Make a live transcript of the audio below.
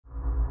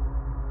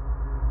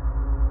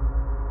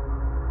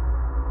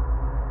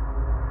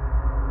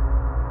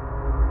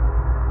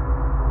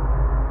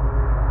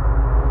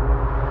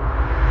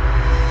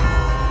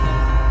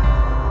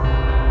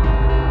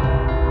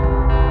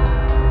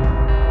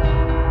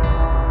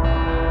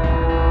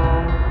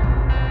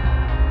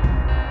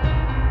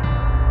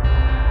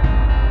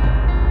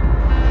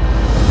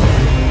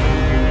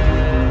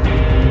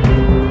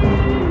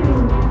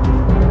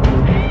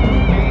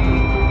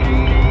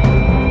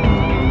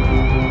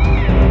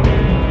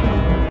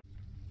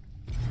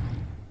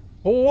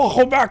Oh,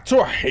 welcome back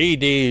to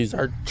Hades,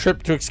 our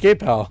trip to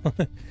escape hell.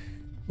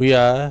 We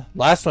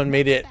last one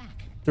made it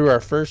through our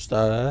first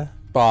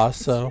boss,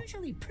 so It's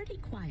usually pretty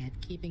quiet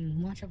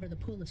keeping watch over the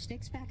pool of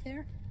sticks back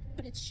there,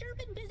 but it's sure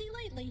been busy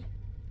lately.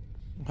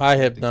 hi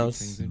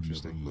Hypnos.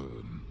 Interesting.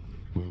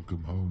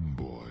 Welcome home,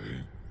 boy.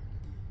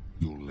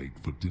 You're late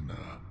for dinner.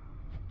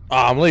 Oh,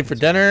 I'm late for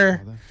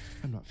dinner.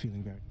 I'm not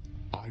feeling very.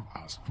 I've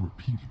asked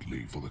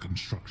repeatedly for the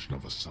construction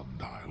of a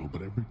sundial,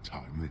 but every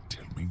time they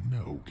tell me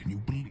no. Can you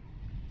believe?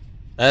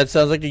 That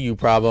sounds like a you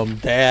problem,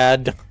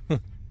 Dad.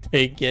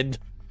 Take it.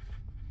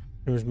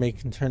 It was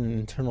making turn an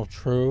internal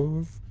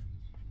trove,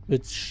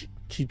 which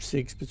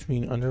keepsakes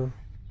between under.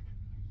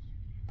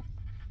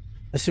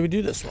 Let's see, we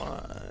do this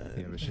one.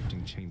 The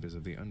ever-shifting chambers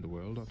of the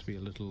underworld ought to be a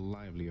little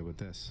livelier with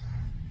this.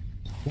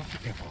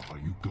 Whatever are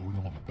you going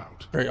on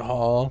about? Great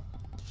Hall.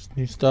 Just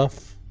new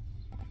stuff.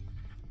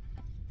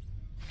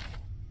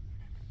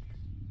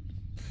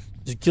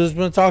 Does Achilles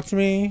want to talk to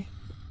me?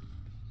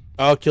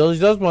 Oh, Achilles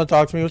does want to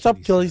talk to me. What's up,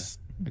 Achilles?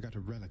 I got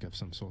a relic of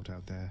some sort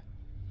out there.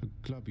 A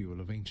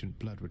globule of ancient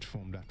blood which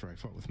formed after I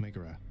fought with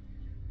Megara.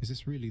 Is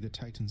this really the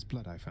Titan's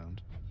blood I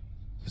found?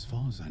 As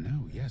far as I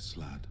know, yes,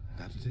 lad,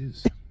 that it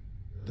is.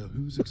 Though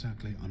whose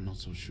exactly, I'm not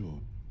so sure.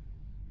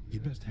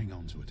 You'd best hang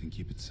on to it and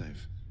keep it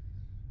safe.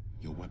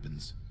 Your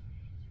weapons,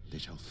 they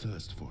shall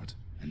thirst for it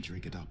and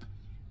drink it up.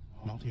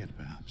 Not yet,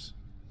 perhaps,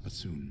 but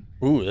soon.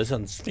 Ooh, that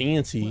sounds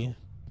fancy.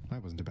 Well, I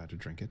wasn't about to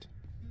drink it.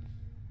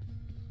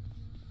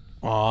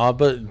 Aw,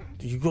 but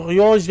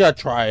you always gotta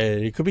try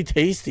it. It could be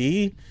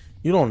tasty.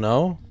 You don't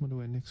know. Wonder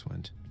where Nyx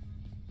went.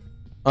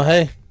 Oh,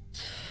 hey.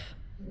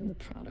 The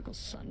prodigal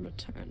son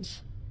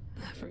returns.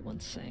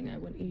 Everyone's saying I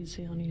went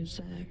easy on you,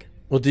 Zag.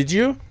 Well, did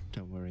you?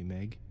 Don't worry,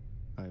 Meg.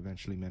 I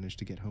eventually managed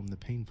to get home the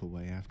painful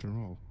way after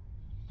all.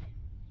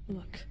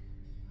 Look,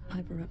 I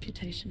have a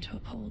reputation to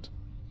uphold.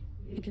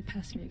 You get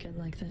past me again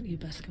like that, you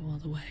best go all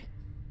the way.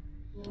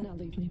 Now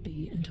leave me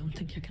be and don't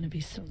think you're gonna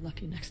be so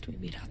lucky next we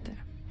meet out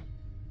there.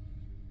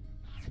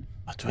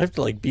 Do I have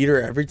to like beat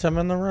her every time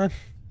on the run?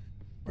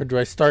 Or do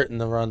I start in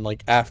the run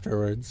like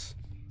afterwards?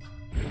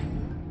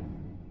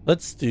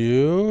 Let's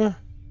do...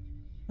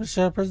 What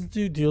should our present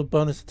do? Deal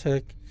bonus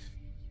attack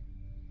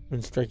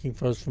when striking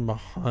foes from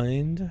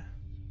behind.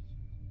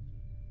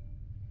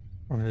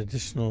 Or an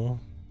additional...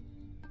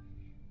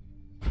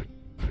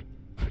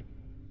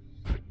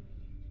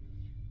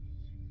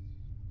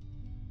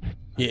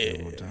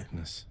 Yeah.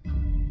 Darkness.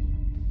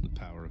 The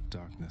power of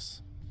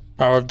darkness.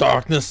 Power of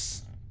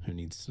darkness. Who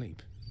needs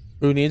sleep?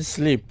 Who needs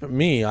sleep?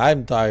 Me.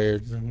 I'm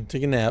tired.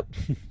 Take a nap.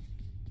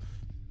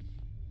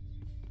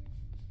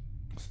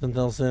 Something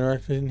else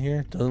interactive in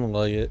here? Doesn't look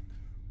like it.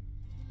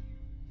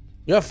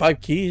 You got 5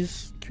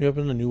 keys. Can we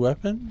open a new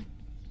weapon?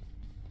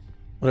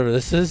 Whatever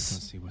this is.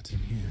 Let's see what's in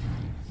here.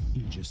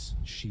 Aegis,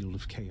 shield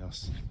of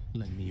chaos.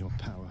 Lend me your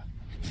power.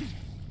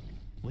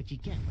 What'd you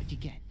get? What'd you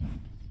get?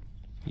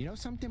 You know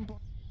something, boy?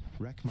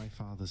 Wreck my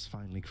father's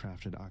finely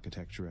crafted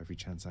architecture every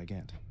chance I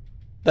get.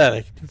 That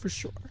I can do for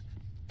sure.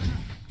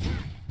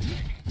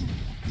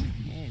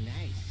 Yeah,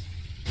 nice.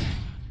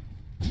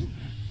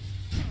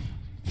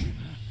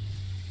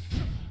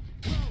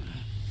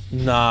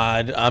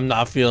 Nah, I'm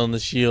not feeling the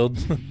shield.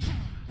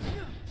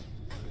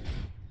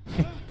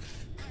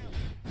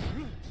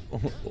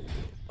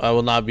 I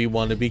will not be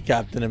one to be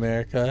Captain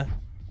America.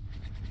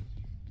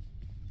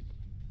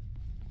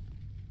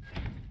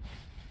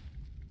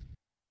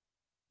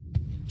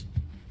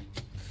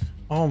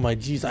 Oh my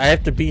jeez, I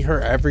have to beat her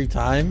every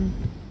time?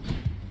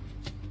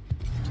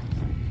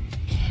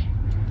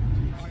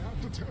 I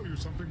have to tell you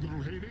something,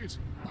 little Hades.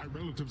 My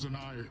relatives and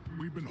I,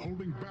 we've been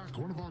holding back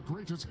one of our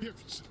greatest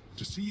gifts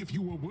to see if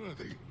you were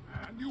worthy.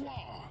 And you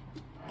are.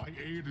 My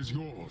aid is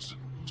yours.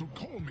 So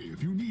call me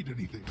if you need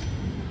anything.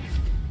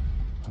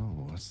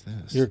 Oh, what's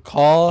this? Your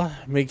call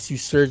makes you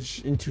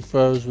surge into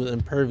foes with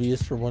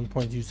impervious for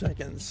 1.2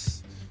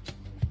 seconds.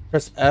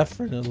 Press F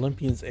for an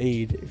Olympian's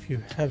aid. If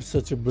you have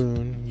such a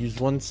boon, use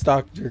 1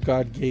 stock your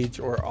god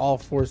gauge or all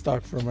 4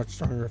 stock for a much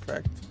stronger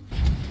effect.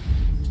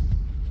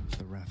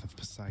 The wrath of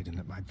Poseidon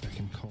at my beck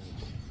and call.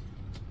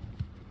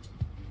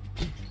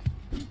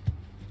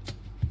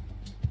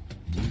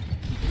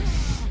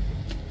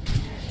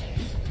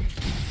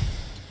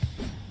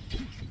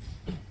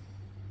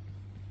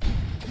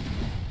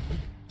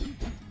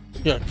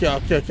 Yeah.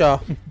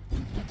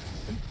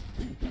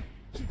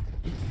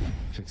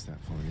 Fix that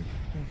for you.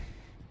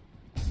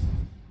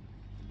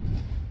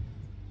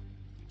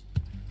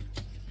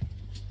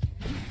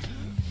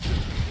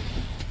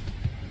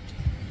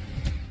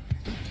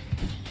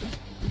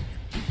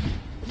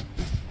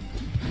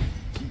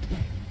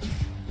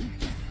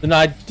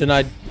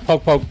 Denied.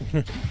 Poke. Poke.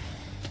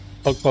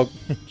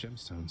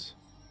 Gemstones.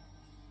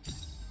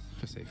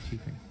 For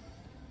safekeeping.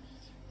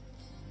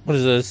 What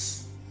is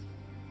this?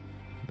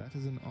 That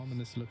is an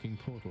ominous looking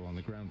portal on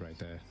the ground right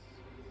there.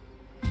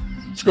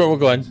 Screw it, we're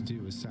going. What to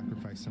do is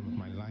sacrifice some of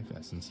my life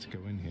essence to go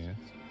in here.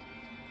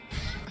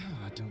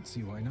 I don't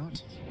see why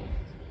not.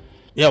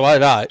 Yeah, why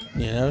not?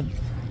 You know?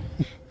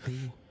 Who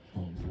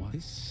or what?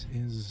 This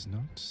is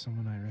not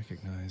someone I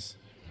recognize.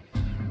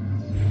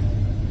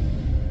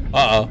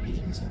 Uh-oh.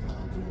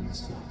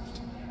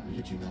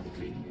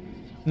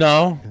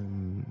 No.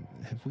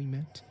 Have we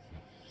met?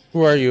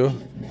 Who are you?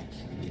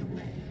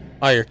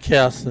 Oh, you're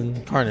Chaos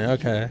Incarnate.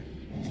 Okay.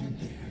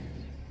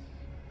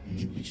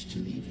 You wish to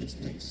leave this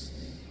place,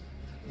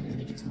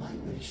 and it is my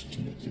wish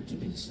to make your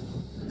doing so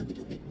a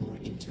little bit more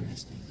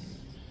interesting.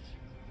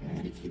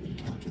 And if you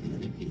encounter the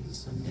Olympians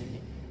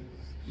someday,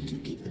 do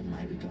give them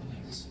my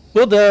regards.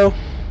 Will do.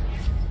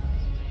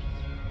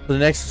 For the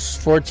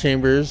next 4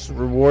 chambers,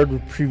 reward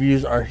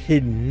previews are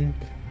hidden.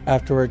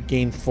 Afterward,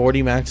 gain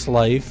 40 max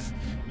life.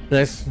 The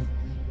next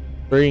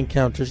 3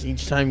 encounters,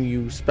 each time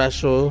you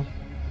special,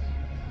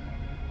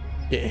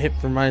 get hit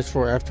for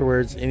 -4.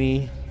 Afterwards,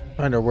 any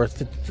find are worth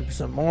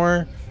 50%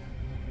 more.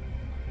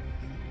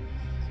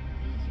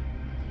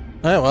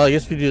 Alright, well, I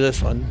guess we do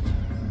this one.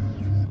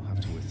 I'll have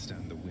to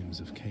withstand the whims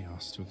of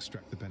chaos to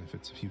extract the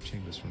benefits a few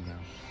chambers from now.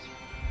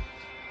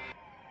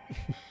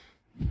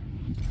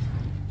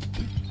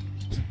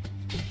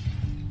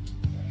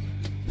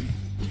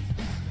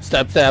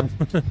 Stab, stab.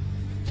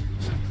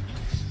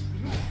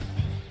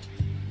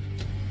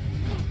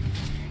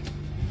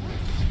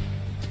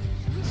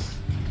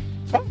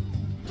 Oh.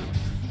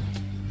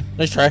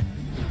 Nice try.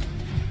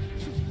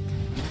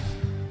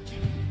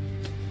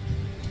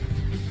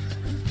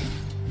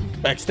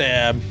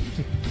 Backstab.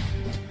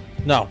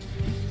 No.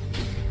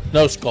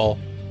 No skull.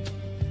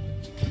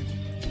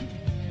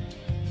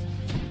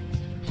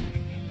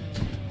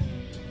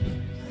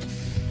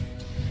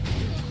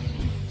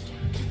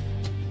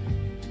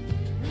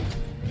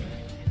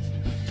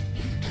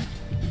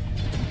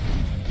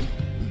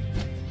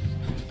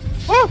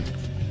 Oh!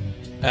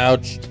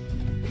 Ouch.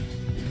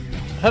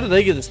 How did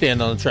they get to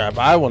stand on the trap?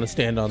 I want to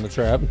stand on the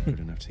trap. Good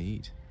enough to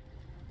eat.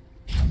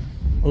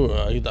 Ooh,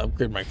 I need to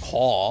upgrade my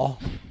claw.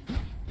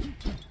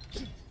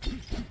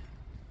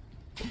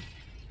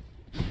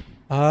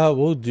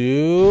 We'll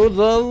do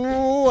the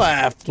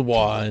left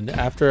one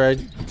after I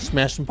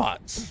smash some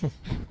pots.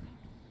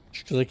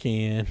 Just 'cause I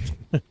can.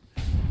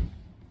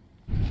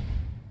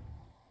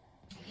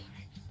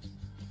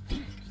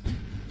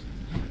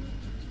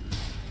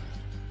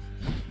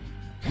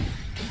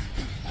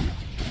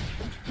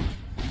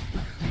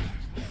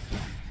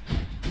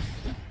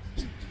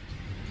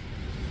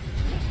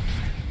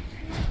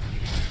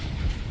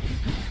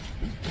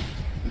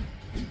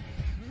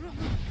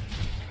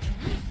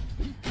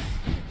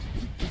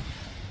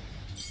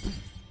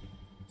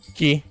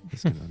 Key.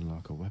 This can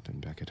unlock a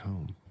weapon back at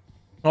home.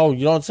 Oh,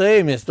 you don't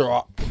say,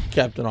 Mr.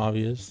 Captain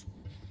Obvious.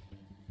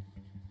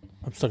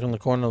 I'm stuck in the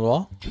corner of the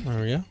wall.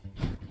 There we go.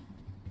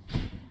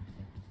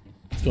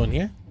 Let's go in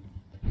here.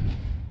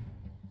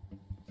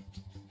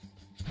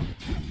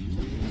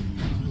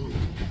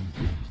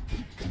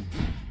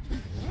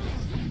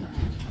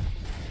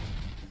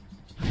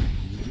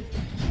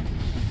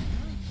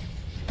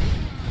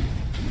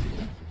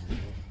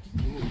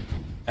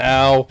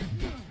 Ow.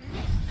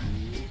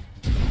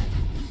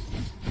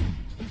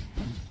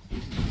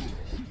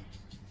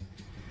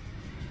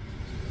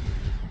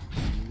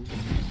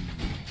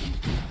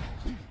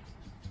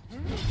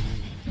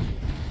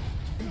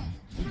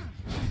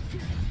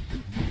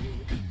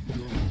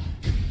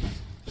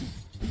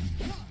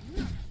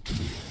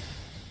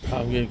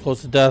 I'm getting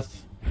close to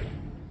death.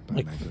 By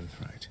my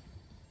birthright.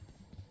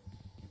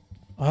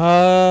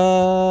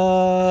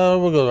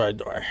 We'll go the right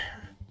door.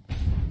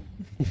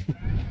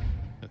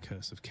 A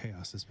curse of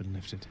chaos has been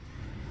lifted.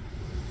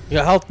 You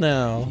got health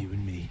now. You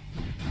and me.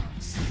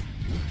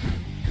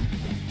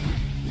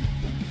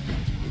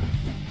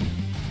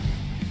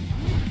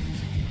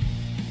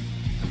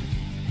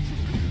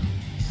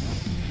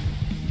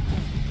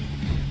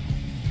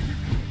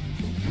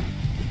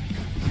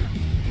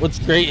 What's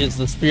great is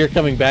the spear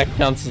coming back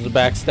counts as a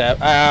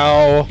backstab.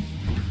 Ow!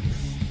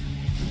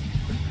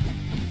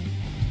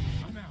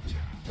 I'm out.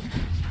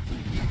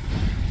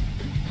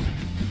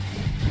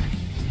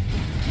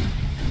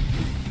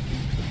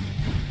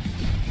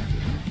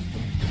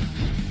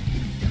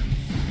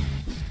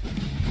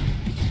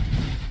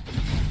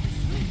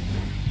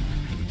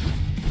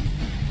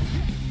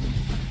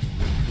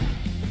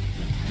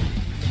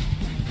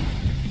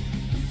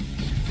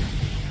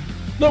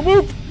 No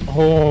move!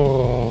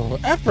 Oh,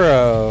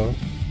 Afro!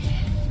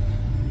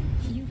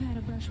 You've had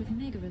a brush with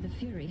Megara the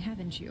Fury,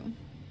 haven't you?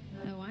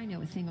 Oh, I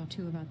know a thing or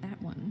two about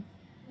that one.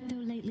 Though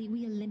lately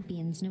we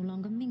Olympians no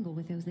longer mingle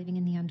with those living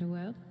in the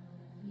underworld.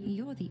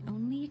 You're the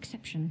only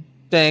exception.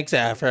 Thanks,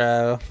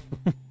 Afro.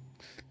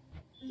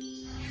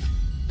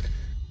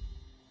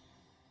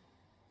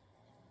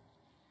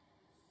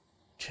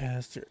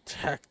 Cast your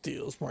attack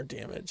deals more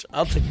damage.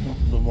 I'll take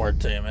the more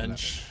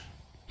damage.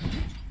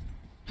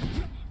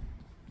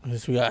 I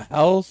guess we got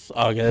health.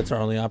 Oh, okay, that's our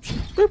only option.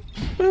 Boop,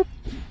 boop.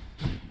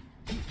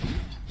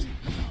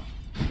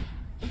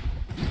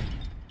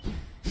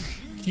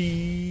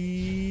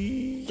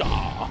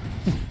 Yeah.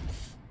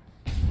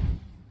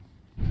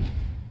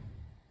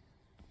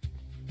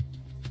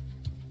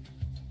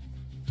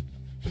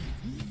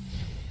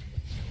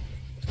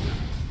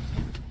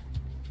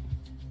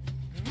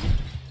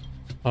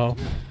 Oh.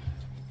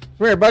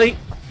 Come here, buddy.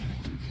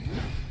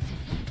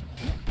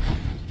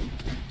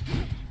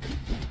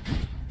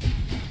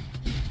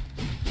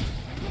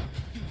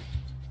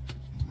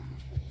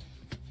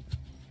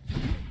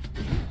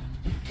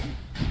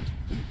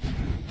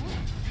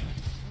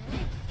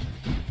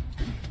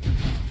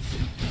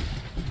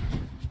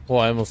 Oh,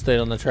 I almost stayed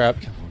on the trap.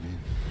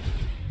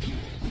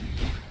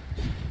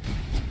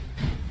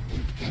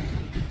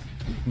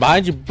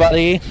 Behind you,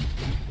 buddy.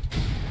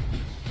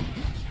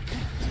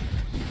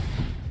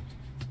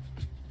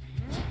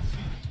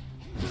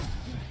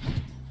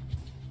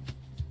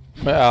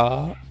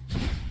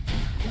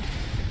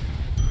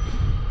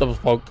 Double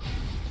poke.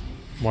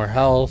 More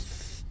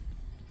health.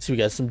 So we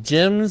got some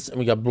gems and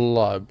we got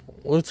blood.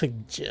 Looks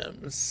like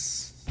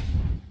gems.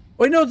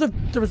 Wait, no,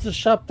 there was a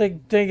shop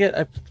thing. Dang it.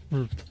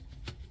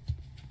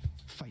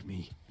 Fight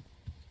me.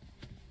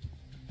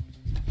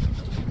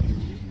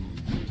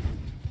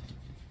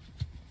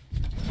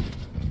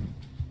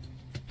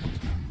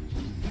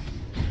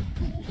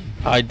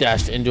 I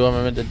dashed into him.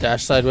 I meant to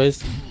dash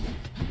sideways.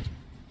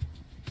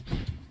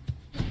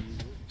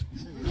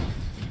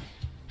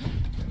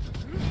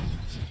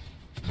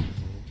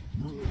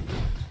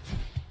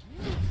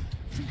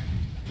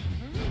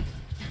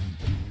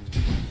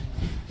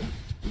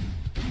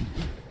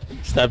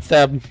 Stab,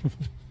 stab.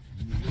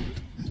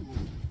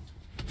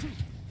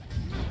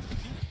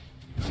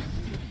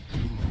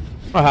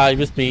 Aha, you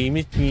missed me, you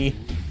missed me.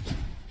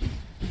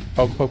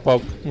 Poke, poke,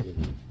 poke.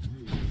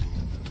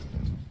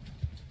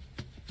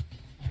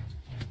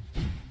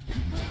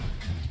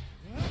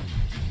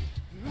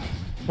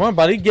 Come on,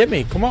 buddy, get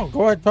me. Come on,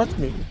 go ahead, touch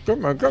me.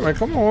 Come on, come on,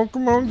 come on,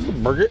 come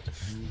on, Burger.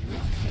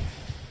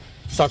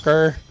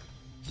 Sucker.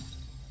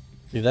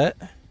 See that?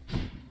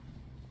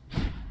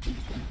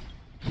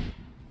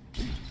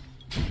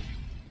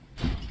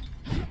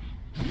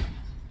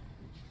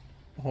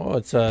 Oh,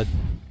 it's a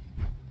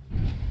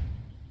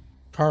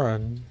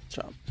Karan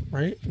chop,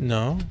 right?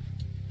 No.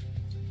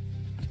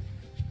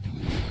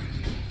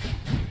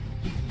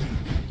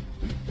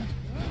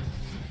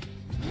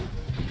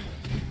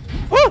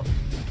 Oh!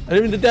 I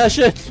didn't mean to dash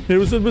it. It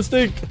was a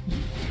mistake.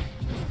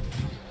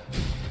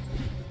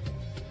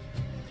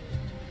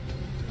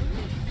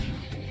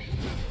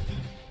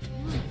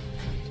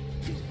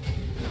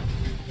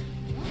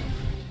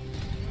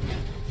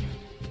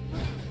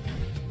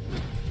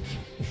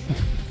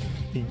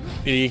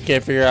 You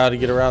can't figure out how to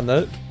get around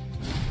that.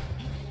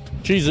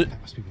 Cheese it.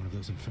 That must be one of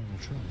those infernal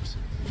trolls.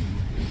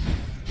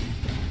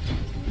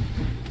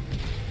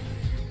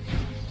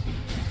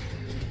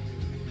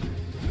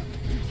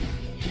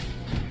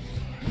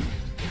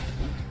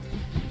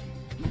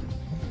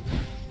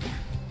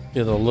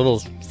 Yeah, the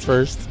littles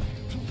first.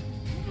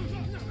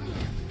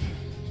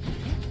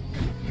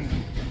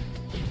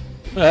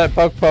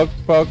 Poke, poke,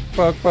 poke,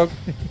 poke, poke.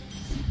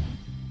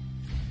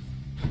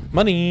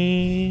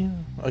 Money.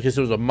 Okay,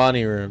 so it was a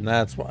money room.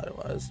 That's why it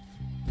was.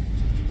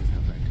 How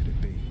bad could it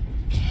be?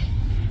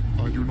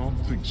 I do not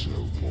think so,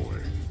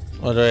 boy.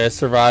 Oh, did I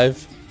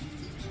survive?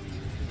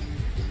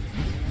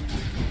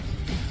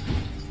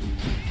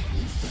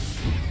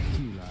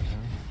 You lad, huh?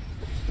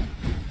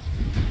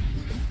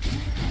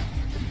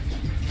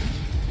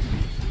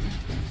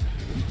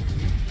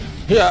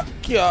 Yeah,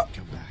 yeah.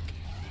 Come back.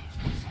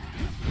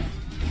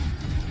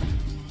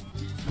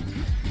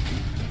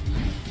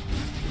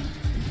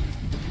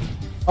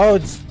 Oh,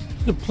 it's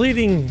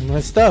depleting my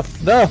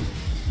stuff. No.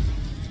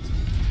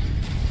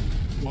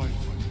 Why would I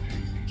pay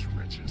these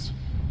wretches?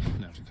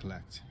 Now to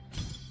collect.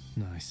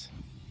 Nice.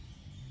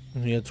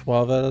 You get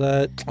 12 out of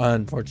that.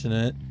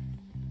 Unfortunate.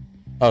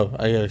 Oh,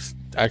 I gotta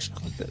actually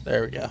clicked it.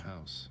 There we go.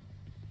 House.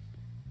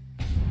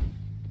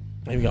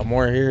 Maybe got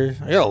more here.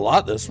 I got a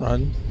lot this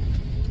run.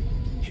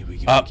 Here we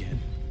go Up. again.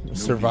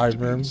 Survive No need to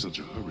be room. in such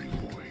a hurry,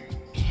 boy.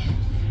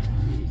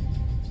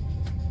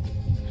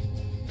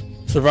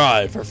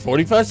 Survive for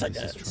 45 This is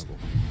seconds. trouble.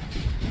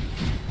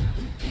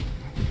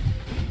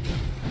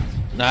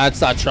 Nah,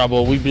 it's not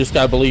trouble. We just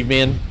gotta believe,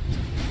 man.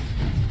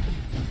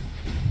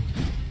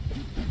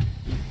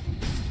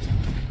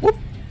 Whoop.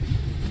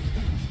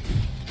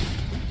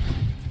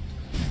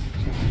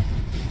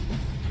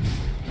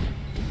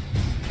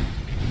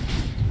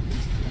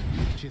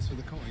 Cheers for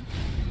the coin.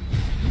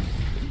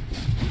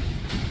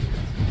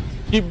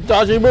 Keep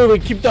dodging,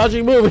 moving. Keep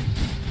dodging, moving.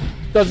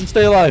 Doesn't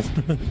stay alive.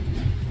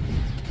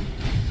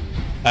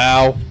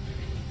 Ow.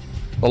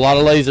 A lot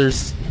of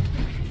lasers.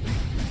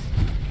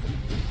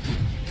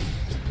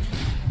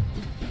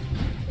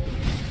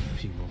 A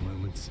few more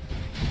moments.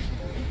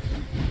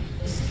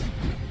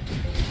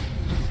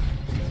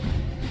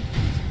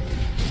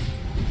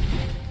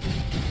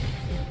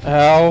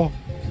 Ow.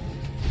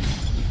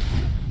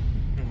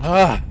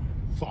 Ah.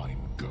 Fine,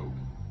 go.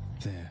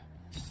 There.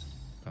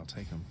 I'll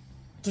take them.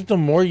 It's like the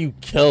more you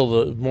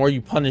kill, the more you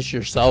punish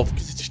yourself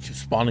because it just keeps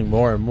spawning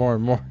more and more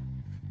and more.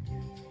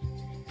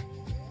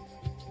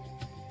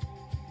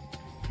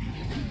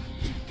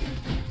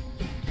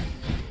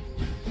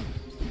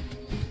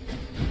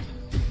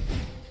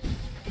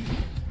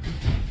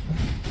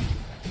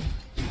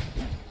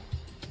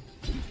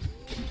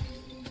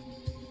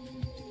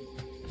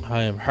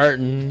 I am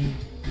hurting.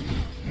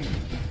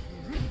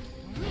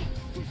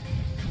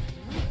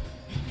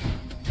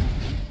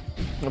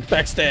 A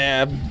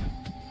backstab.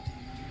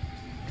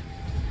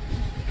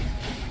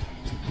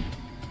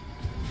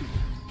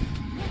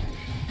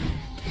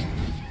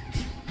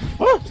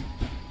 What?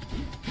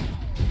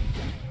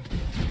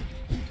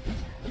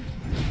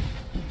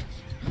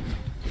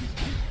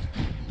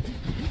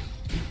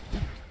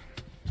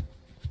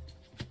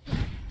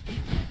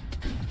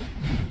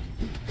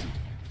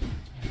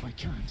 I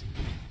can't.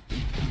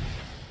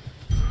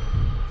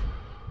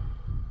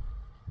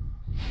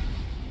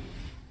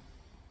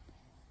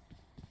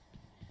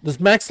 This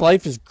max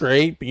life is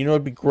great, but you know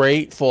it'd be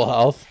great? Full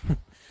health.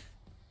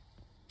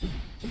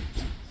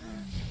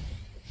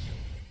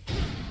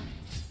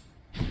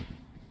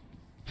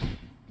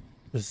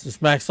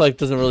 This max life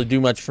doesn't really do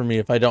much for me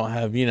if I don't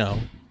have, you know,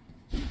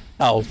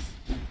 health.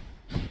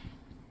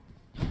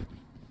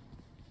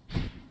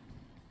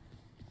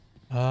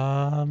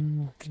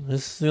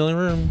 This is the only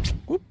room.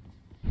 Whoop.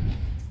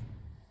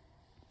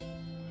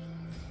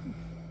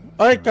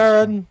 Alright,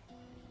 Karen.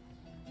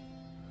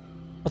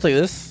 I'll take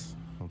this.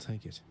 I'll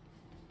take it.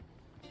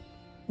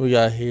 We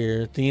got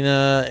here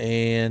Athena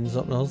and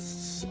something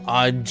else.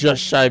 I'm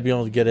just shy of being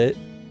able to get it.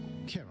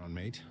 Care on,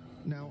 mate.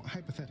 Now,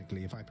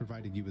 hypothetically, if I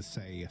provided you with,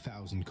 say,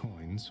 1,000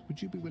 coins,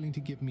 would you be willing to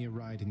give me a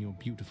ride in your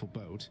beautiful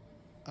boat?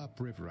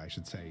 Upriver, I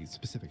should say,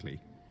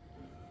 specifically.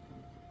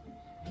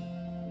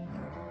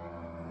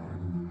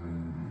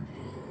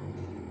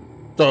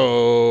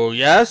 So,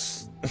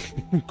 yes?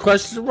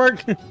 Question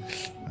mark? I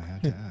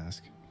had to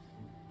ask.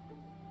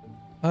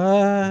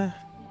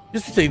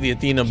 Just to take the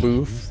Athena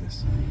booth.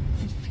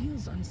 It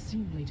feels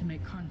unseemly to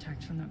make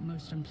contact from that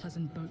most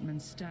unpleasant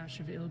boatman's stash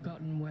of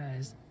ill-gotten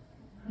wares.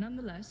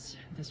 Nonetheless,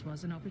 this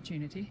was an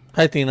opportunity.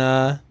 Hi,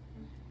 Athena.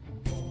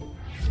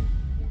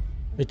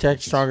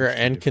 Attack stronger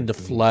and can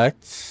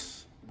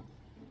deflect.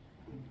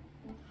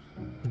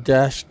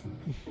 Dash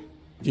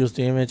deals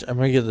damage. I'm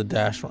gonna get the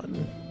dash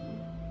one.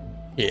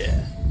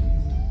 Yeah.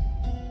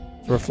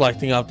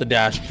 Reflecting off the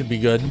dash could be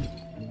good.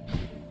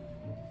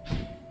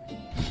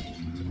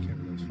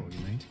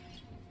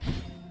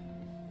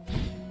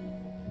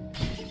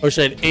 Wish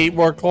I had 8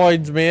 more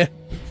coins, man.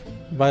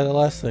 Buy the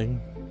last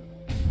thing.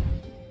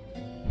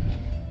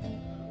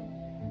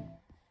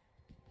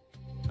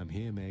 I'm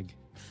here, Meg.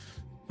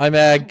 Hi,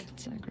 Meg.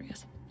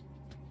 Zagreus.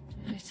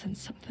 I sense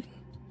something.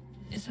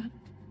 Is that...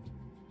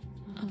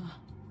 Ah.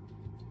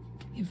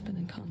 You've been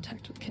in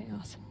contact with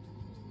Chaos.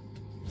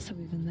 So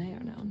even they are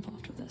now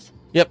involved with this.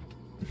 Yep.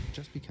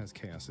 Just because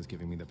Chaos is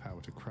giving me the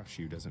power to crush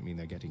you doesn't mean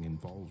they're getting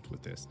involved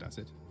with this, does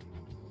it?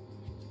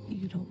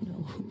 You don't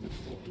know who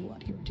or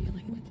what you're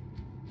dealing with.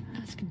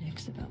 Ask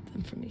Nyx about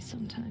them for me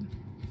sometime.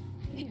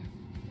 Here,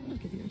 I'll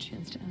give you a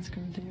chance to ask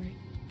her a very...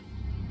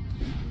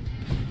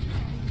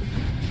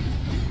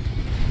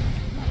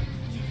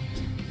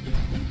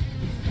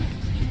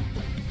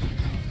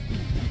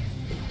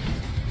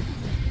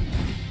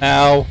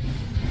 Ow.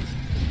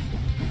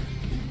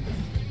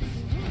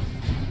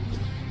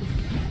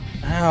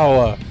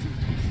 Ow.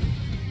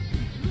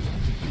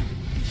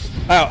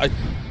 Ow, I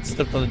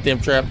stepped on the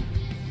damn trap.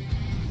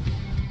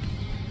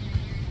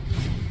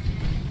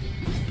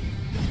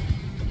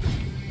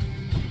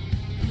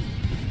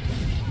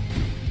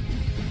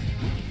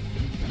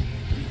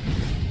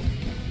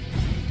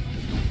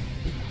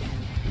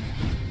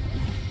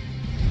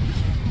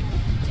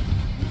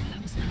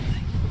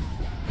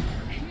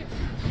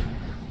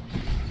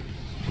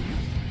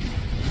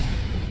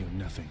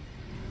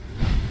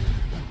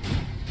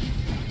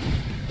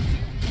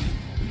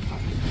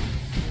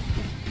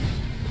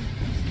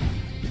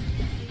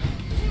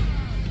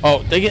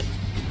 Oh, dang it.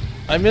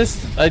 I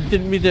missed. I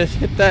didn't mean to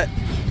hit that.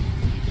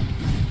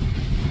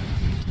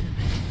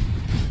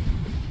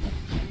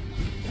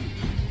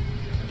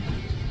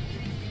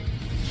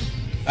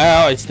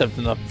 Ow, I stepped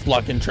in the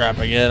fucking trap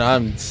again.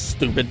 I'm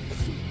stupid.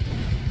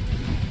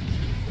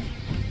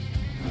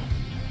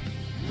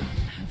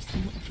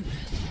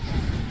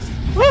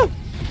 Woo!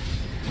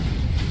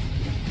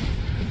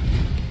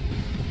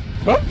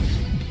 Huh?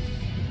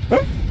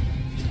 Huh?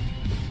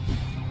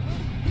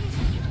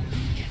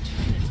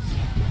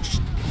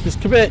 Just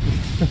commit.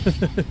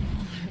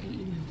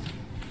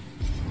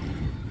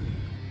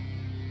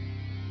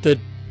 Did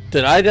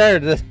I die or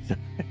did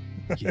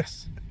I...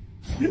 Yes.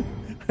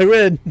 I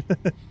win.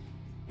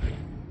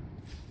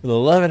 With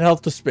 11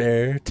 health to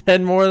spare.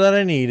 10 more than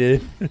I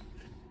needed.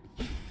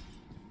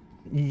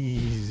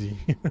 Easy.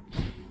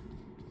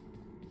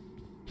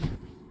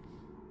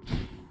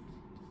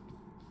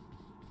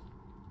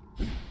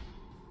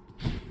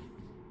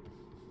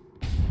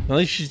 At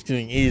least she's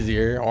getting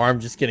easier, or I'm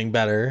just getting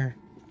better.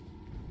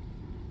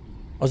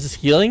 I was just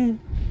healing?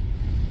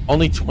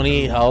 Only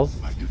 28 health?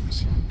 I didn't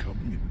see you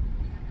coming.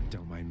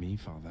 Don't mind me,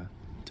 Father.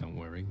 Don't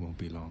worry, won't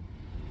be long.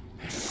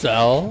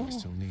 Sell? I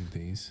still need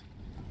these.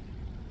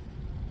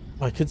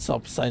 I could sell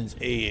Poseidon's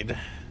aid.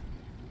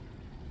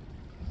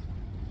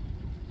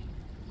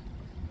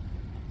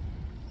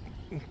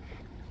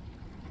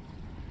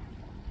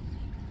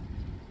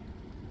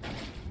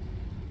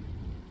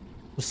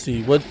 Let's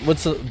see.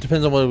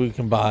 Depends on what we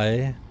can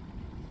buy.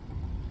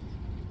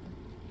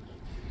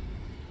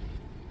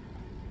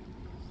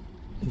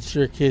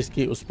 Ensure case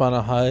gate will spawn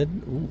a HUD.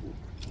 Ooh.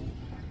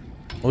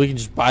 Well, we can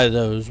just buy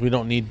those. We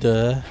don't need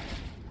to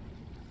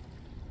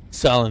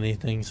sell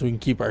anything, so we can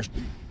keep our.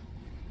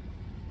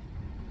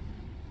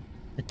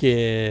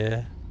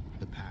 Yeah.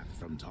 The path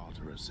from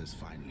Tartarus is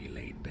finally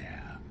laid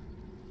bare.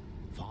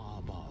 Far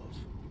above.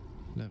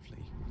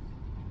 Lovely.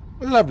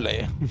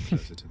 Lovely.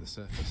 Closer to the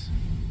surface.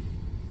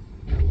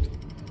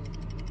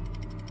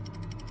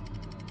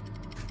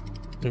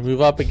 We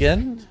move up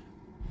again.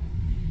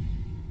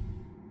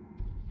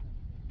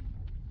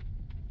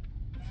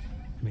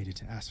 Made it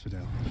to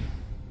Asphodel.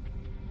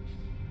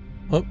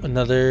 Oh,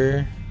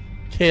 another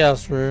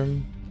chaos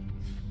room.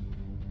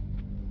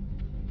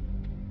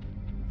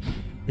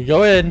 We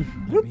go in.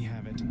 Let me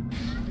have it.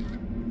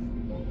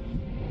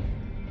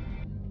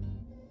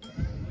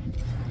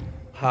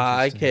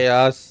 Hi,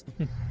 chaos.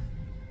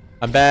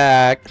 I'm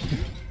back.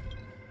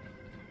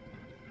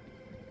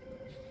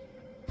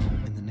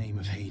 In the name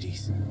of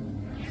Hades.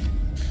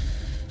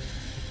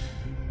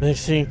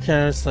 Next thing you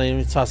encounter slave,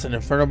 we toss an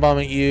inferno bomb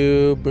at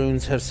you.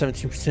 Boons have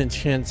 17%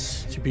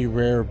 chance to be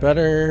rare or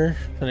better.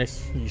 The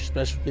next you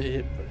special get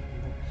hit.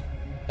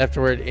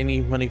 Afterward,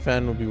 any money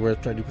found will be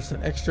worth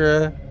 30%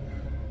 extra.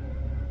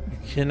 You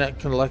cannot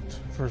collect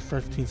for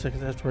 15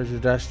 seconds afterwards. Your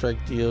dash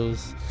strike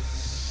deals.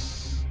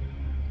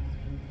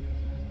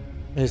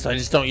 Yes, I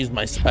just don't use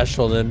my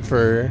special then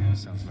for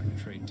Sounds like a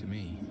trade to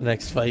me. the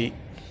next fight.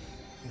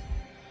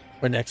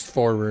 Or next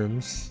 4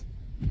 rooms.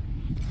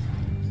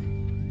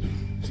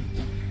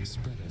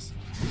 Spreaders.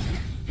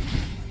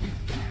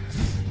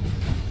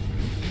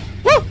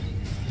 Woo!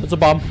 That's a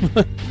bomb.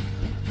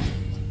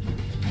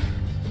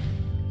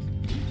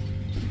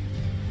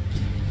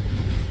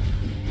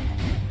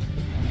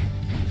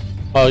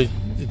 Oh,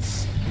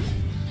 it's...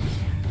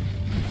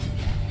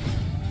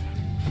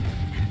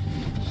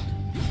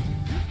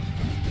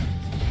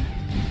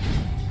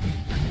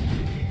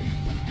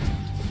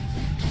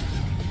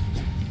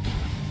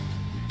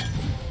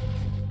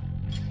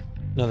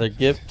 Another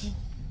gift.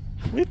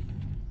 Whoop.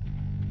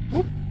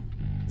 Whoop.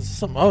 This is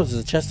something. Oh, this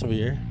is a chest over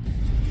here.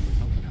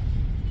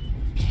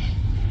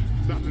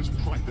 That is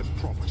private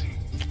property.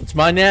 It's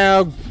mine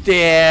now,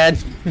 Dad.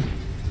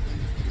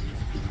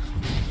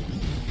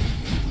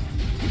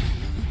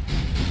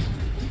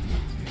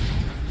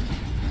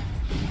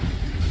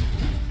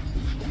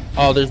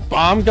 Oh, there's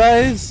bomb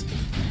guys?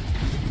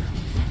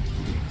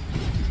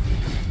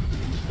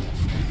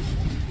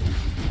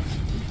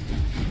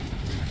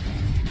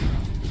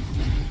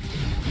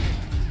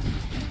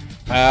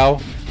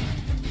 Ow.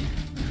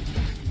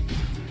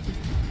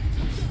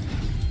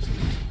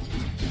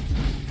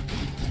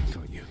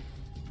 Got you.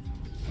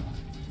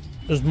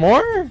 There's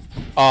more?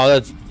 Oh,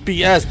 that's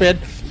BS, man.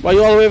 Why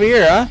you all the way over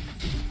here, huh?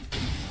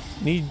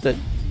 Need the...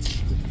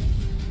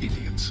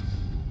 Idiots.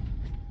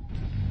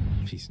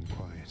 Peace and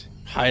quiet.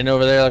 Hiding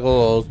over there like a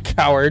little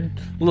coward.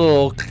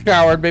 Little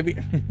coward, baby.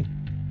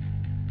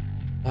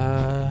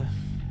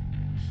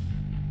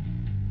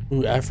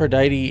 Ooh,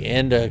 Aphrodite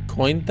and a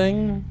coin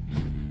thing?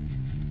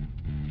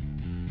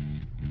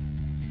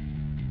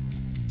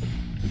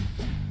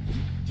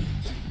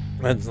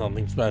 That's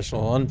nothing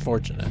special.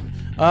 Unfortunate.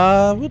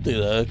 We'll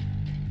do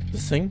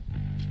this thing.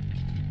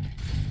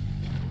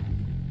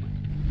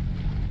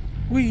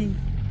 Whee!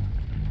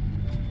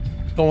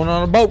 Going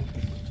on a boat.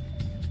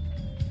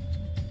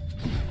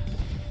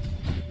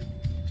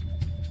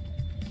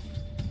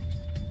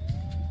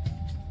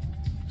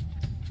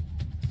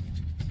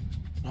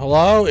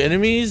 Hello?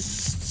 Enemies?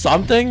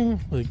 Something?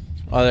 Like,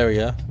 oh, there we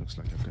go. Looks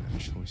like I've got a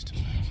choice to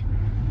make.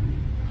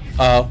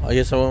 Oh, I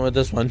guess I went with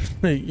this one.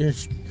 Your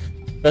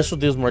special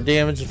deals more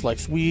damage,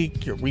 deflects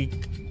weak. Your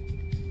weak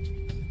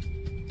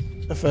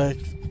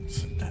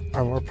effects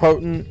are more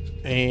potent,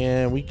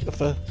 and weak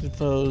affected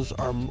foes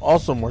are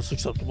also more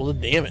susceptible to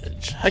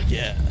damage. Heck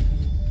yeah.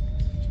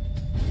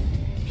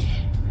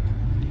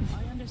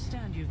 I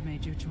understand you've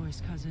made your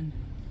choice, cousin.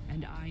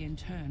 And I, in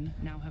turn,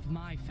 now have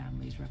my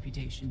family's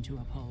reputation to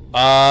uphold.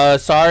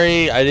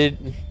 Sorry, I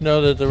didn't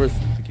know that there was...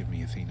 Forgive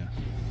me, Athena.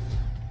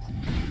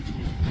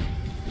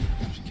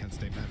 She can't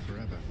stay mad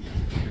forever.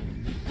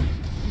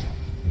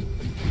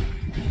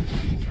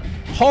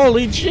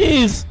 Holy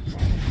jeez!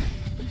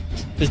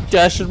 Just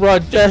dash and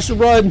run, dash and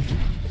run!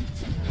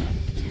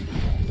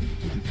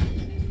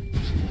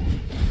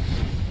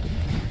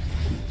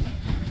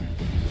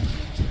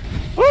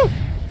 Woo! Oh,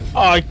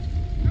 I...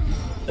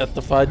 Got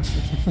the fudge.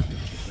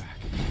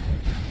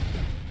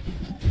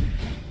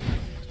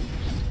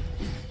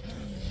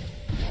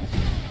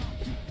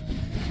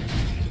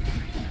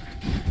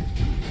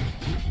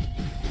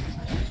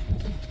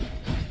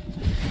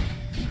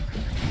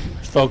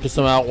 Focus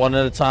them out one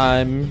at a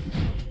time.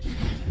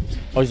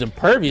 Oh, he's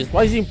impervious.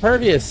 Why is he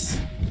impervious?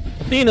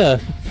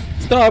 Athena,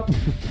 stop.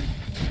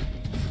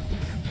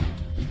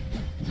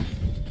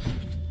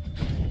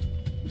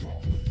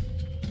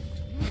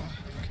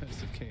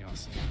 Curse of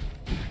chaos.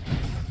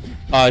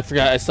 Oh, I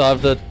forgot I still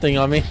have the thing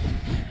on me.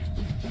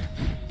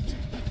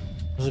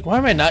 was like, why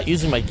am I not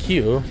using my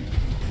Q?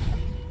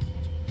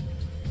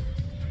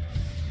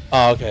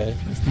 Oh, okay.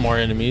 There's more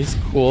enemies.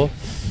 Cool.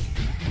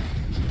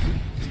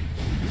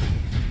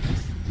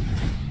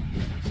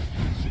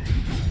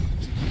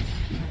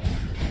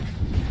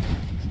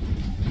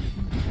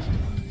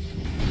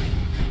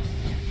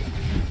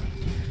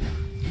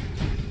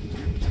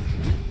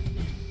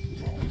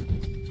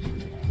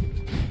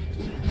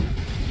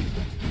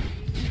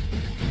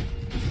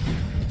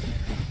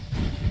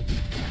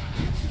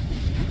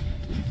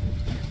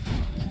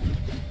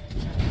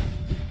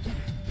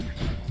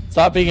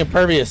 Stop being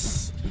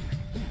impervious.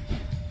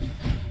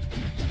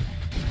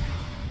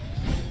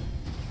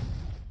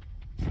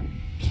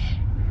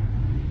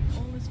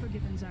 All is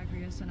forgiven,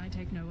 Zagreus, and I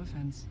take no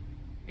offense.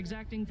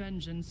 Exacting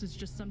vengeance is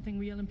just something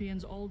we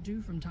Olympians all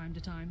do from time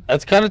to time.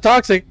 That's kind of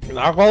toxic,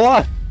 not gonna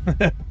lie.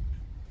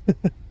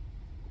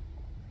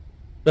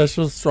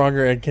 Special,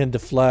 stronger, and can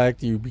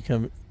deflect. You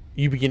begin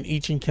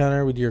each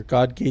encounter with your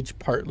god gauge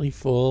partly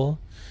full,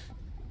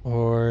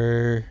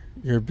 or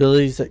your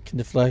abilities that can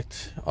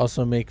deflect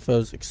also make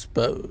foes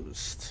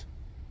exposed.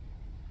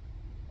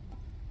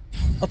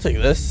 I'll take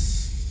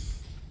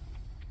this.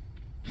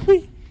 Whee.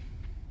 Is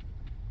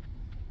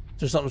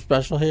there something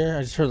special here?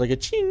 I just heard like a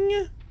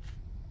ching.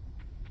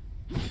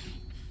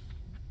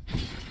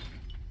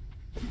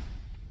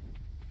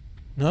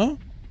 No?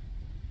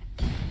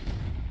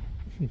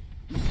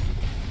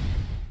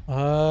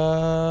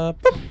 Boop.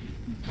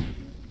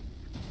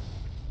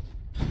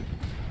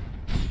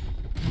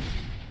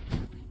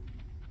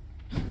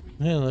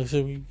 Yeah, looks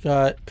like we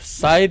got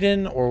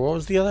Poseidon, or what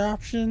was the other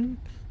option?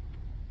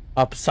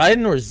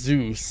 Poseidon or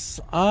Zeus?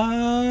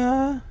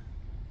 We'll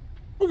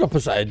go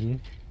Poseidon.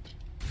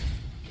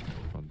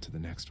 On to the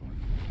next one.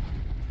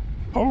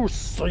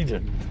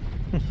 Poseidon.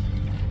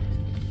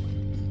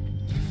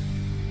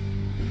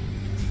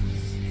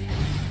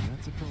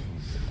 That's a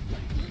problem.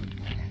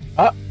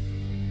 Ah.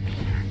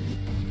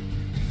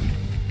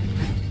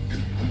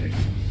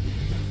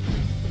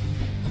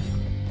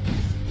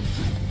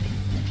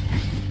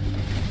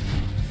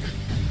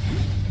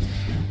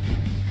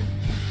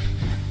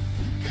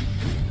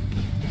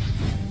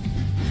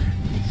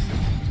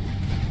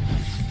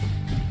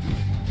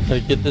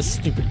 Gotta get this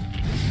stupid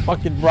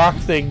fucking rock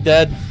thing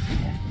dead.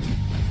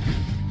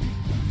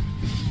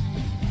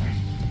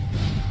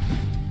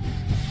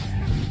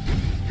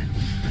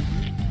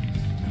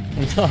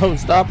 No,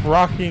 stop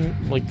rocking,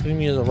 like putting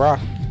me as a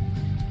rock,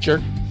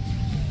 jerk.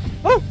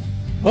 Oh!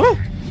 Oh!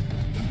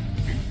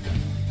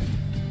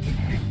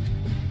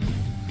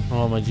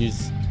 Oh my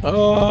jeez.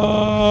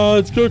 Oh,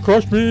 it's gonna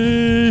crush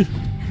me!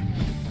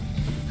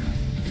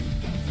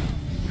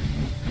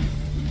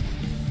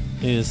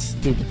 This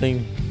stupid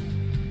thing.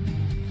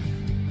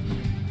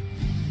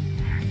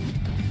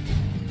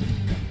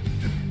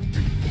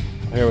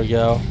 Here we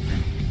go.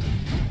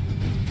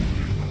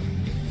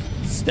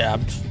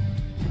 Stabbed.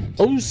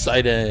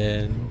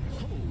 Poseidon.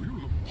 Oh, you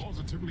look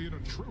positively in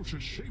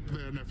atrocious shape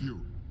there, nephew.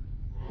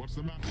 What's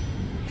the matter?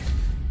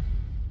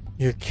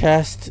 Your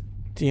cast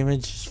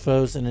damages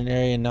foes in an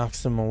area and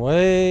knocks them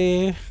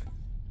away.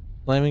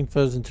 Slamming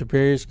foes into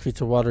barriers creates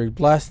a watery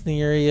blast in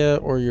the area,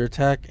 or your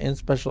attack and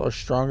special are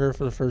stronger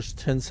for the first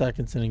 10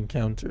 seconds in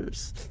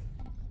encounters.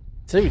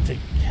 Say we take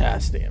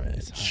cast damage.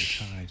 It's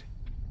high tide.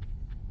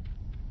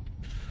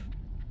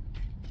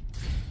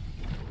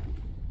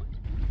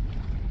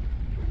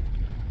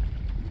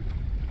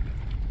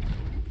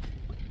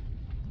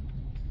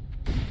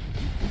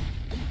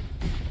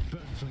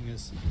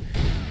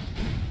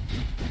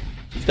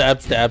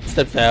 Stab, stab,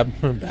 stab,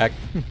 stab. Back.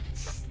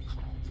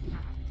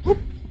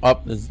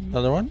 Up, there's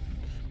another one.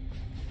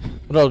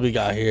 What else we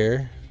got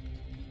here?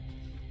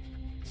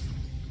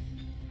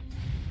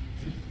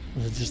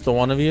 Is it just the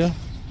one of you?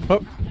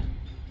 Oh,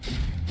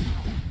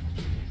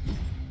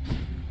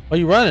 are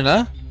you running,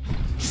 huh?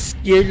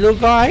 Scared little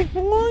guy?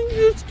 Come on,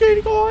 you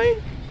scared guy.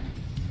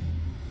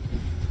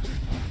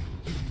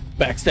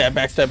 Backstab,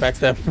 backstab,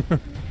 backstab.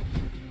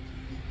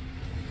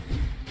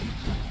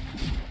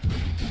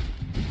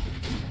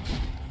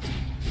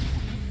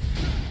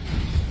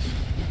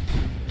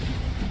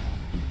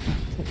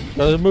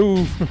 Gotta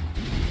move.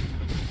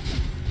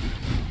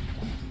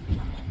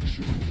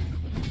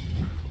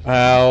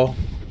 Ow.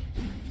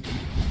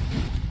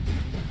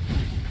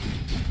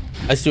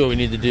 I see what we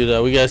need to do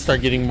though. We gotta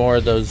start getting more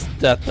of those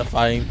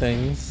death-defying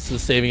things. So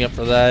saving up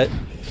for that.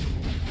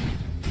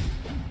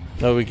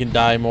 So we can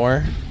die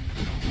more.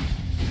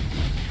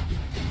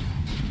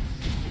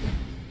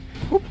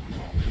 Whoop.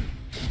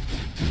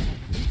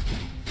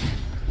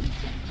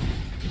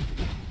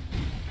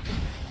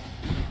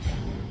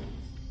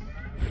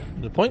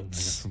 The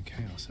points. From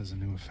chaos has a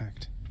new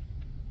effect.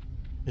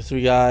 Guess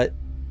we got.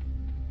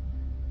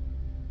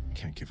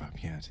 Can't give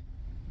up yet.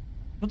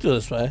 We'll do it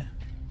this way.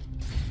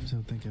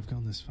 Don't think I've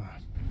gone this far.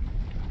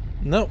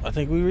 No, I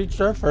think we reached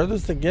our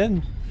furthest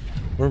again.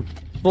 We're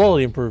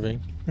slowly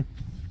improving.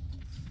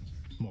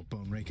 More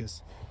bone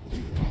rakers.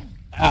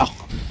 Ow.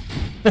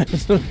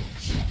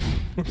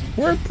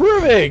 We're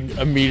improving.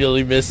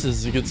 Immediately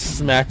misses. You get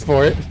smacked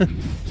for it.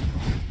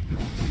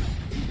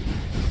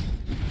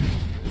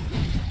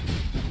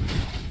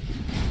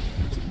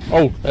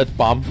 Oh, that's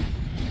bomb.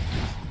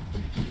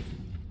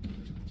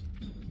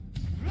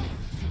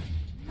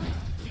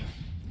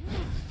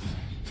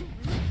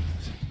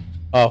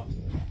 Oh,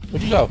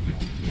 where'd you go?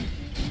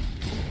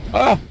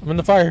 Ah, I'm in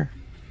the fire.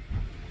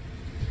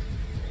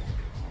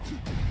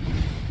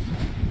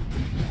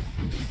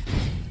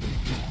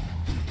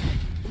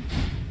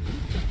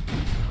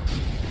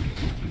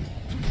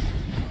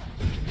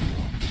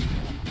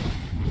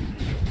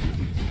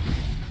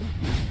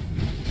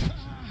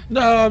 No,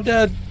 I'm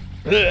dead.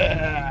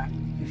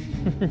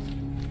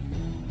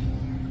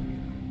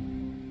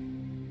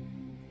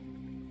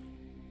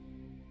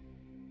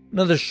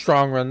 Another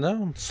strong run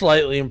though.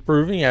 Slightly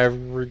improving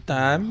every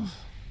time.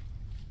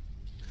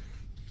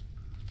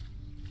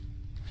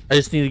 I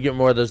just need to get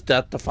more of those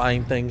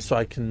death-defying things so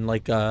I can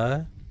like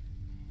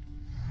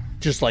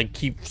just like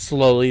keep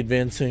slowly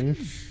advancing.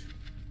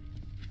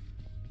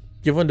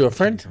 Give one to a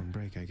friend. On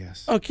break, I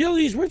guess. Oh,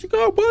 Achilles, where'd you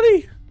go,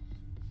 buddy?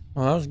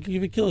 Oh, I was gonna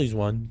give Achilles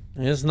one.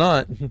 It's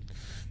not.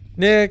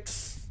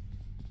 Next.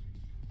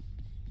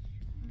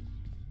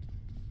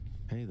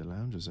 Hey, the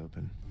lounge is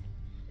open.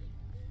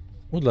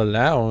 Ooh, the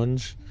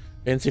lounge.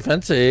 Fancy,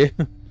 fancy.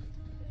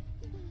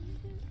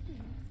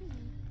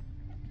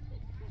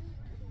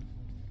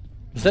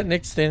 Is that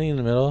Nick standing in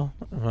the middle?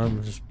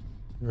 I'm just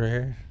right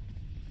here.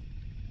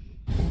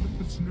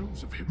 Olympus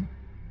knows of him,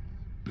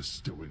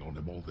 bestowing on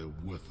him all their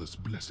worthless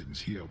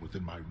blessings here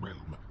within my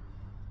realm.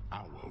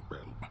 Our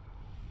realm.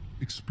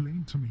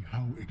 Explain to me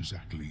how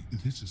exactly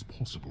this is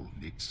possible,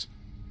 Nyx.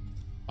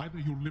 Either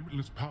your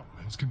limitless power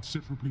has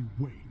considerably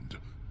waned,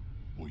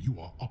 or you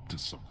are up to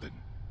something.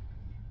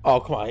 Oh,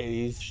 come on,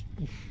 Hades.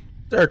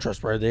 They're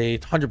trustworthy,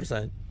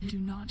 100%. Do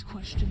not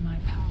question my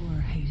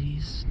power,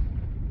 Hades.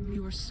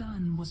 Your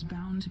son was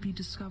bound to be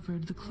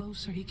discovered the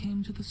closer he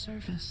came to the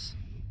surface.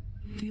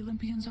 The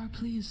Olympians are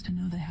pleased to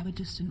know they have a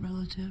distant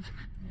relative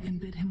and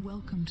bid him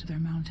welcome to their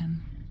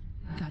mountain.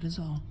 That is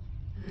all.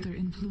 Their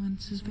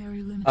influence is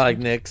very limited. I like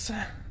Nyx.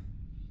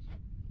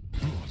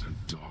 Blood and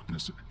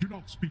darkness. Do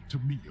not speak to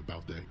me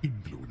about their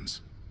influence.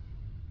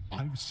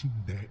 I've seen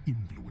their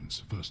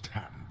influence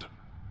firsthand.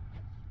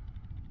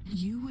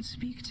 You would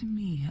speak to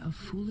me of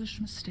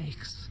foolish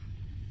mistakes.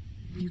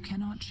 You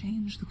cannot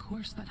change the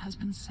course that has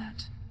been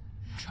set.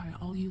 Try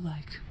all you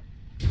like.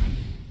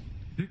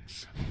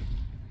 Nyx.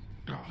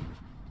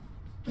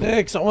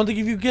 Nyx, I want to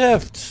give you a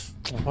gift.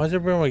 Why does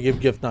everyone want to give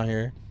gift not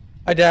here?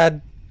 Hi,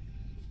 Dad.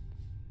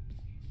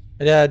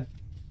 Hey, Dad.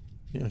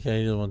 Okay,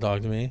 he doesn't want to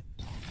talk to me.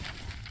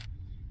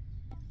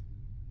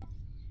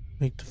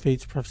 Make the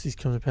fates prophecies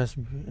come to pass.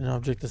 An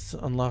object that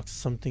unlocks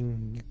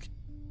something you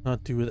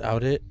cannot do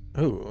without it.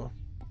 Ooh.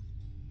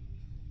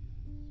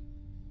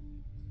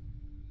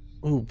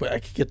 Ooh, but I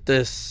could get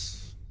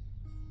this.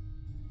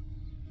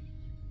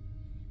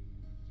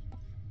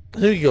 I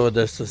think we go with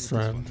this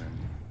round.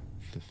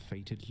 The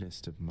fated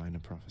list of minor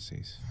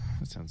prophecies.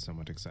 That sounds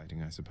somewhat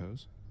exciting, I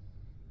suppose.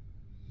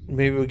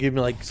 Maybe it'll give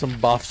me like some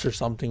buffs or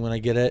something when I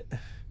get it.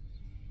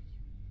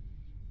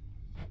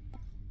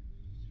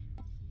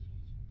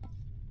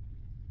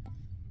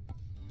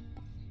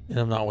 And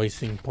I'm not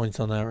wasting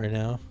points on that right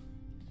now.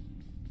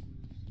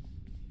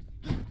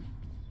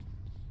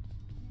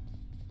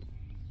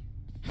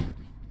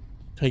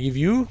 Can I give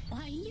you?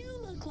 Why, you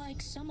look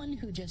like someone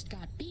who just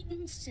got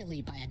beaten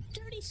silly by a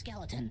dirty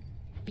skeleton.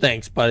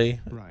 Thanks, buddy.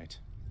 Right.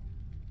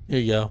 Here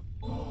you go.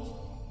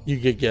 You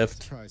get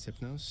gift. Surprise,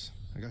 Hypnos.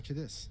 I got you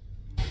this.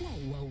 Whoa,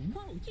 whoa,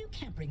 whoa, you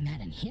can't bring that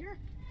in here.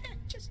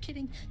 Just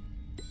kidding.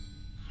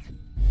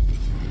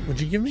 What'd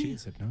you give me?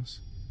 Cheers, Hypnos.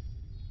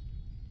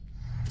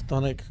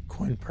 Chthonic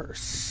coin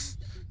purse.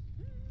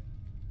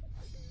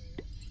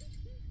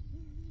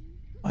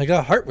 I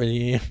got heart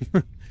radium.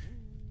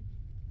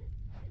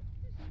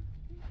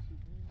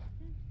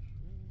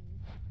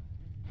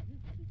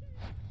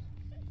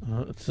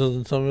 It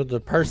doesn't tell me what the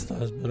purse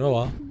does, but oh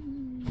well.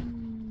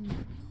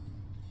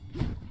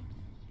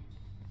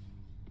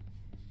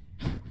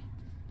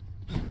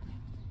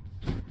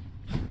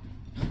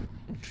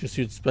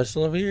 Suit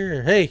special over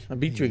here. Hey, I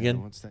beat you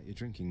again. What's that you're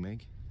drinking,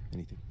 Meg?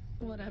 Anything?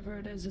 Whatever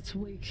it is, it's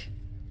weak.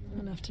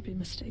 Enough to be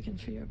mistaken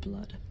for your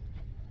blood.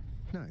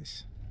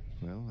 Nice.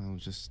 Well, I'll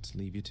just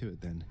leave you to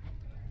it then.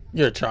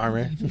 You're a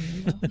charmer.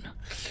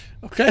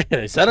 Okay,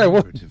 I said I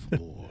would. The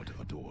board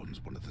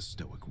adorns one of the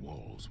stoic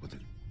walls with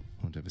it.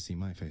 Won't ever see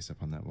my face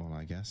up on that wall,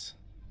 I guess.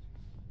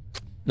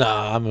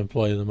 Nah, I'm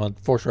employee of the month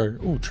for sure.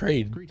 Ooh,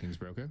 trade. Greetings,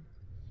 broker.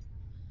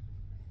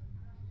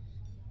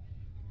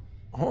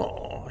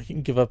 Oh, you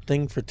can give up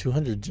thing for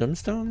 200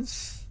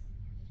 gemstones?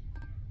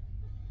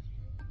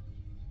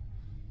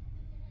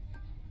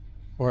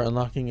 Or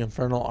unlocking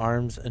infernal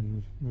arms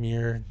and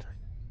mirror.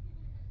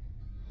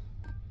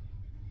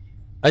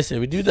 I say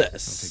we do this.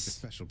 I'll take the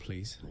special,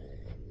 please.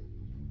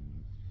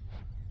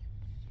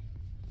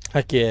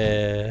 Heck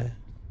yeah.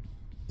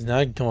 Now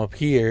I can come up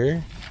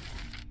here.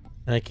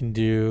 And I can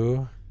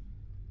do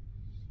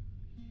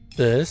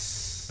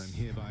this. I'm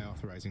hereby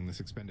authorizing this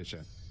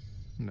expenditure.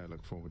 And I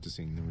look forward to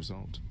seeing the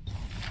result.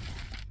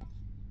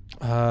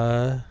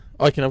 Oh,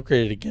 I can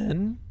upgrade it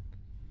again.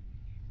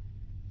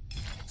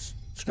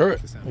 Screw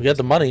it. We got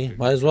the money.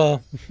 Might as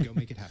well. Go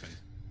make it happen.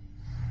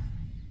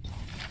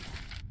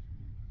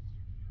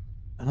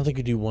 I don't think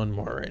we do one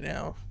more right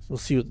now. We'll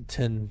see what the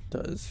 10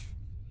 does.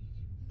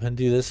 And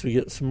do this, we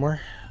get some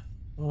more.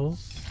 Well,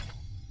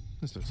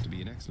 This looks to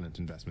be an excellent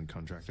investment,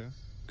 contractor.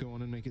 Go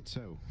on and make it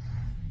so.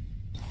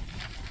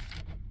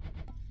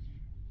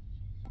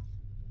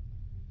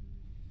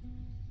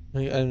 I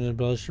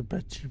embellish your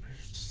bed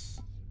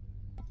chambers.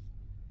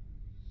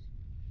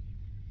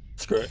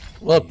 Screw it.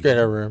 We'll upgrade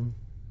our room.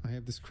 I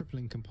have this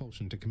crippling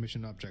compulsion to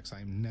commission objects I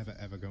am never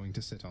ever going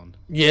to sit on.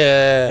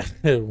 Yeah,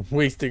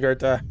 wasting our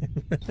time.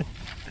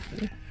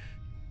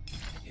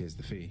 Here's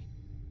the fee.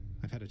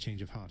 I've had a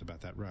change of heart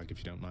about that rug, if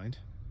you don't mind.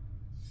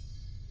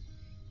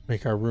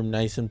 Make our room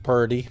nice and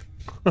purty.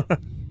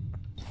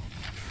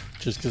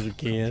 Just because we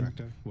can.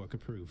 Contractor, work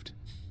approved.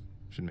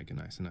 Should make a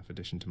nice enough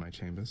addition to my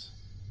chambers.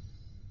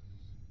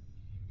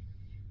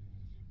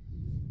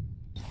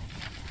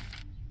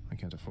 I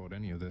can't afford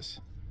any of this.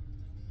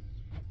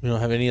 We don't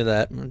have any of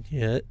that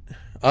yet.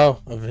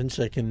 Oh,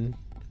 eventually I can.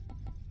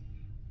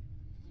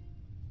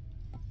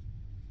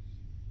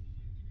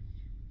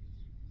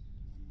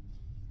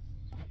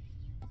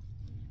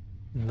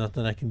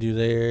 Nothing I can do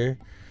there.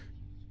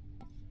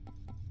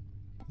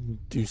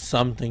 Do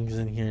some things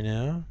in here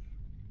now.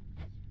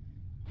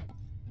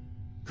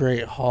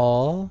 Great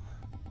Hall.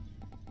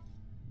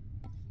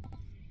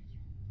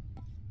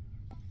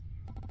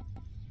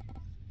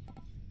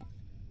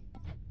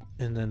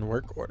 And then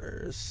work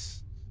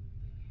orders.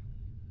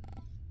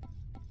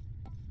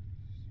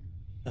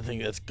 I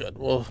think that's good.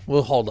 We'll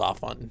hold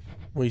off on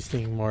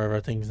wasting more of our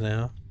things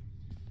now.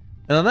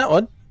 And on that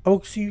one, I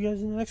will see you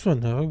guys in the next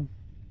one. I'm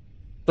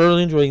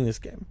thoroughly enjoying this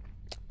game.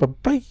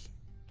 Bye-bye.